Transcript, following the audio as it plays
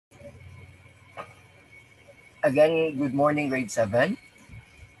Again, good morning, grade 7.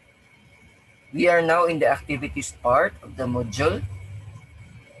 We are now in the activities part of the module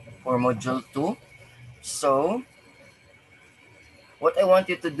for module 2. So, what I want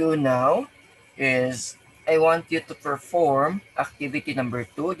you to do now is I want you to perform activity number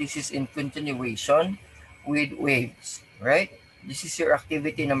 2. This is in continuation with waves, right? This is your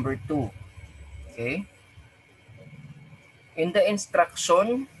activity number 2, okay? In the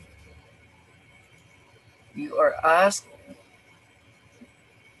instruction, you are asked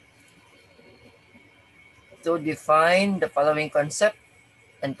to define the following concept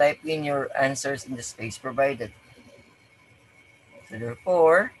and type in your answers in the space provided. So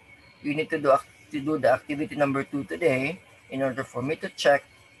therefore, you need to do the activity number 2 today in order for me to check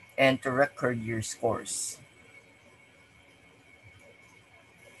and to record your scores.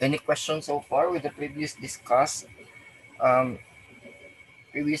 Any questions so far with the previous discussed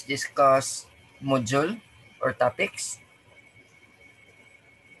module or topics?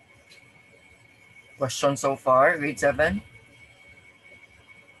 Questions so far, grade 7?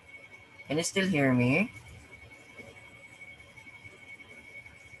 Can you still hear me?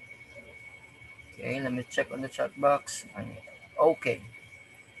 Okay, let me check on the chat box. Okay.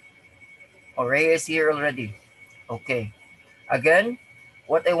 Ray is here already. Okay. Again,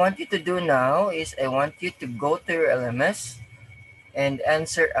 what I want you to do now is I want you to go to your LMS and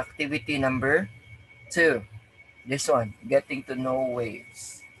answer activity number 2. This one, getting to know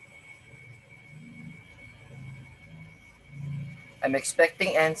waves. I'm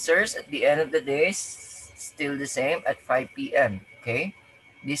expecting answers at the end of the day, still the same at 5 p.m. Okay?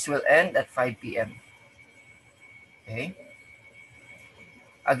 This will end at 5 p.m. Okay?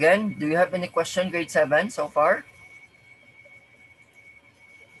 Again, do you have any question, grade 7 so far?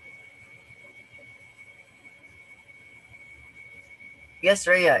 Yes,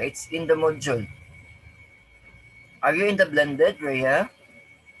 Rhea, it's in the module. Are you in the blended, Rhea?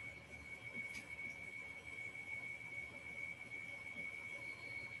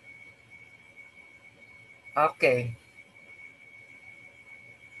 Okay.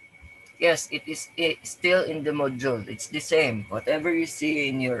 Yes, it is still in the module. It's the same. Whatever you see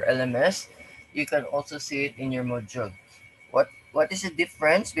in your LMS, you can also see it in your module. What is the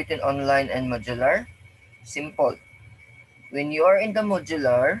difference between online and modular? Simple. When you are in the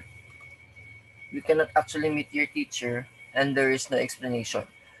modular, you cannot actually meet your teacher and there is no explanation.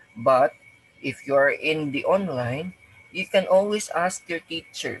 But if you are in the online, you can always ask your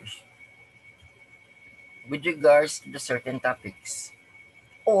teachers with regards to the certain topics.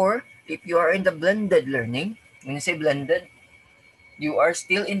 Or if you are in the blended learning, when you say blended, you are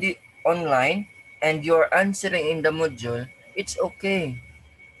still in the online and you're answering in the module, it's okay.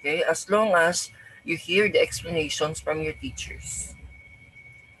 Okay, as long as you hear the explanations from your teachers.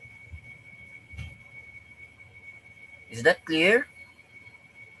 Is that clear?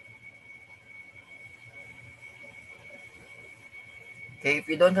 Okay, if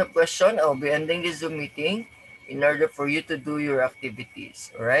you don't have question, I'll be ending this Zoom meeting in order for you to do your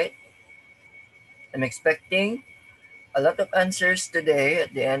activities. All right? I'm expecting a lot of answers today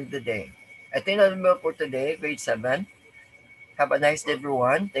at the end of the day. I think that'll be all for today, grade 7. Have a nice day,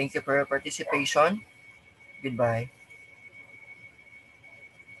 everyone. Thank you for your participation. Goodbye.